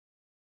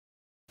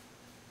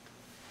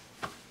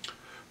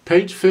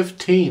Page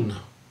 15,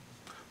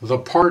 the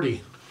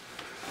party.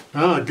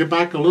 Get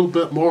back a little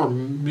bit more,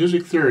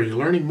 music theory,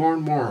 learning more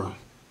and more.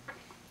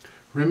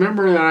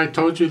 Remember that I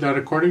told you that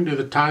according to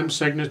the time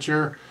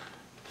signature,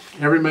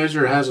 every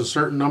measure has a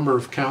certain number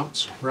of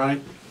counts,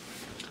 right?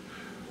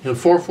 In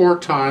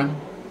 4/4 time,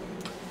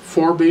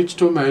 4 beats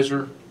to a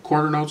measure,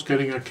 quarter notes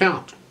getting a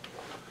count.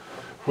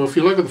 Well, if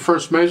you look at the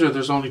first measure,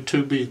 there's only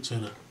 2 beats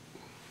in it.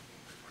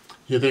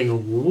 You think,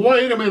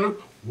 wait a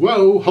minute,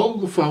 whoa,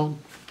 hold the phone.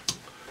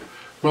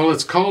 Well,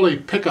 it's called a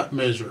pickup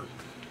measure.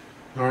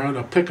 All right,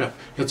 a pickup.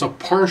 It's a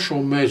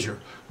partial measure.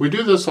 We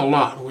do this a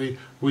lot. We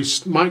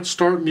might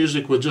start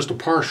music with just a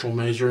partial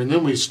measure, and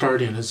then we start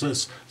in.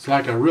 It's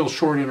like a real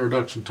short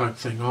introduction type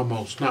thing,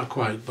 almost. Not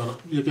quite, but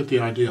you get the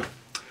idea.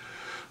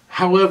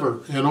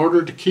 However, in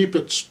order to keep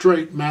it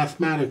straight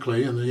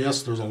mathematically, and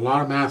yes, there's a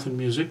lot of math in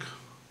music.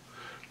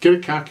 Get a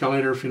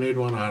calculator if you need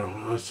one. I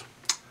don't know.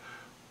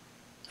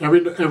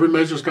 Every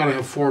measure's got to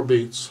have 4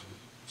 beats.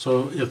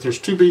 So if there's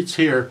 2 beats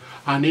here,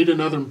 I need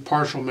another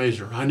partial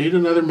measure. I need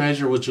another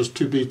measure with just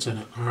 2 beats in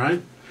it, all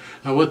right?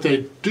 And what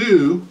they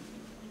do,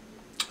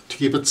 to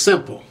keep it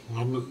simple,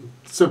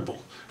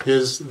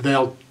 is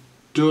they'll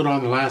do it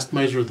on the last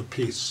measure of the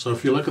piece. So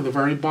if you look at the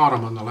very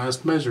bottom on the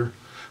last measure,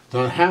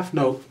 the half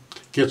note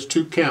gets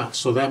 2 counts,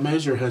 so that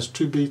measure has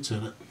 2 beats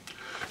in it.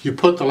 You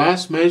put the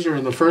last measure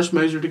and the first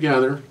measure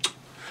together,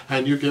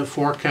 and you get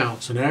 4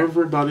 counts, and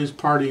everybody's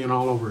partying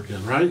all over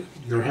again, right?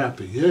 You're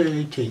happy.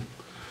 Yay, team.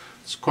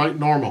 It's quite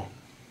normal.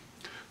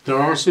 There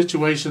are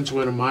situations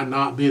when it might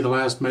not be the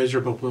last measure,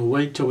 but we'll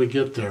wait till we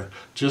get there.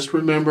 Just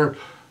remember,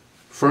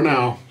 for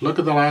now, look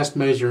at the last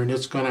measure, and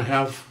it's going to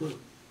have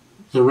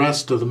the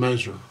rest of the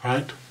measure,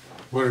 right?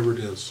 Whatever it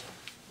is.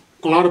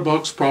 A lot of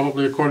books,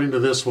 probably according to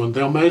this one,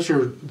 they'll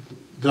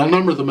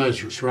number the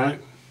measures, right?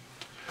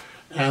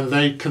 And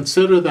they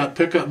consider that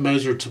pickup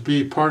measure to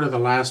be part of the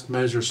last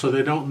measure, so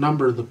they don't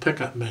number the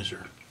pickup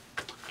measure.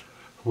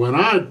 When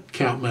I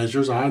count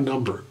measures, I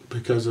number it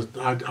because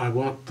I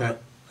want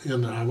that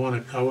in there. I want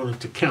it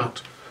to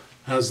count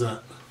as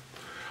that.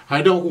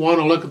 I don't want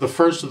to look at the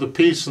first of the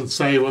piece and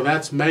say, well,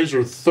 that's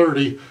measure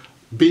 30,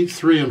 beat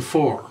 3 and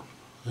 4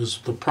 is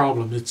the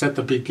problem. It's at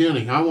the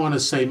beginning. I want to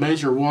say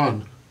measure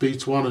 1,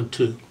 beats 1 and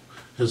 2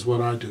 is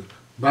what I do.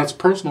 That's a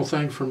personal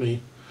thing for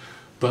me.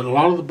 But a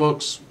lot of the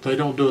books, they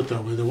don't do it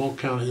that way. They won't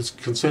count it. It's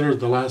considered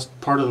the last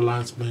part of the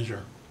last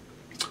measure.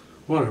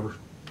 Whatever.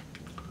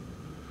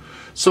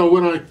 So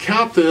when I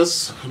count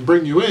this and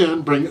bring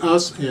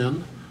us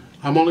in,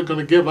 I'm only going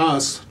to give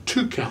us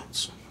 2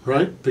 counts,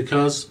 right?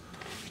 Because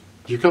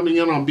you're coming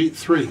in on beat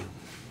 3.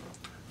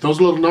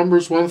 Those little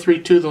numbers, 1, 3,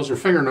 2, those are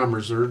finger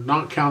numbers. They're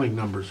not counting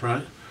numbers,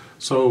 right?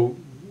 So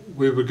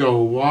we would go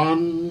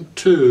 1,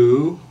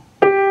 2,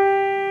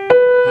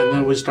 and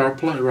then we start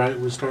playing, right?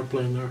 We start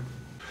playing there.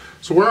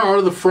 So where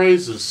are the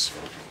phrases?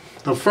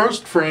 The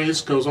first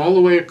phrase goes all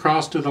the way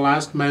across to the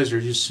last measure.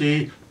 You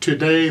see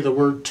today, the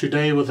word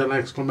today with an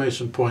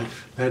exclamation point.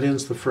 That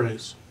ends the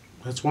phrase.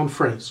 That's one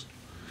phrase.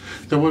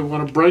 Then we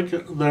want to break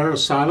there a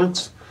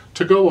silence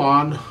to go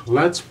on.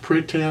 Let's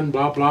pretend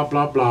blah, blah,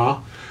 blah,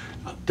 blah.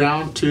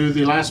 Down to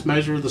the last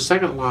measure of the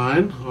second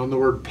line on the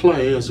word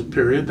play as a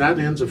period. That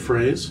ends a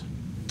phrase.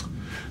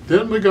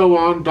 Then we go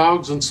on,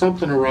 dogs and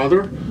something or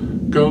other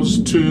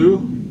goes to,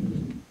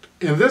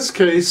 in this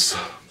case,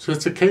 so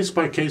it's a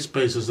case-by-case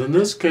basis. In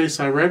this case,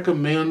 I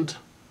recommend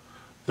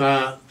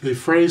that the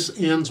phrase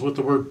ends with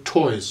the word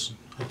toys.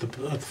 At the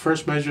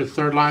first measure, the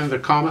third line, the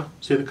comma,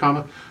 see the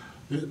comma?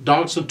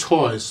 Dogs and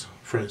toys,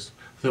 phrase.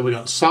 Then we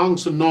got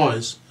songs and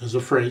noise as a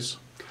phrase.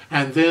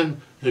 And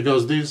then it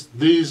goes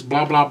these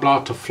blah, blah,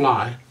 blah to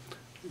fly.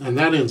 And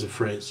that ends a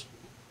phrase.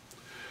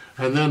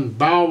 And then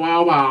bow,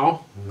 wow,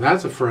 wow,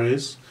 that's a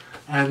phrase.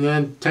 And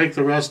then take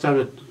the rest of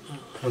it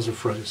as a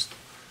phrase.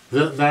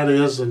 That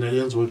is, and it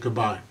ends with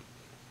goodbye.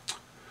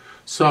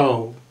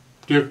 So,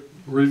 you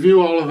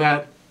review all of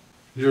that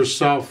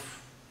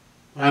yourself,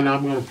 and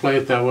I'm going to play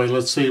it that way.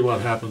 Let's see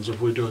what happens if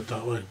we do it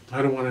that way.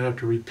 I don't want to have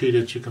to repeat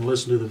it. You can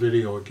listen to the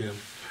video again.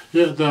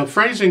 Yeah, the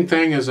phrasing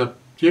thing is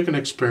you can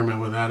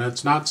experiment with that.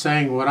 It's not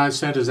saying what I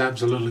said is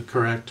absolutely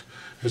correct.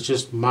 It's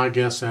just my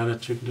guess at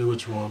it. You can do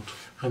what you want.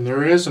 And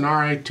there is an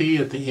RAT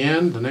at the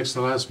end, the next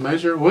to last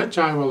measure, which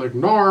I will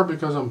ignore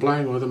because I'm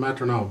playing with a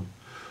metronome.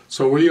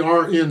 So we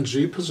are in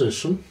G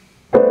position.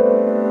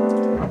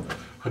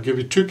 I'll give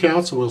you 2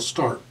 counts and we'll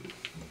start.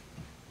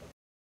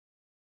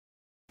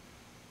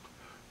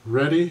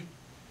 Ready,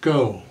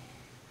 go.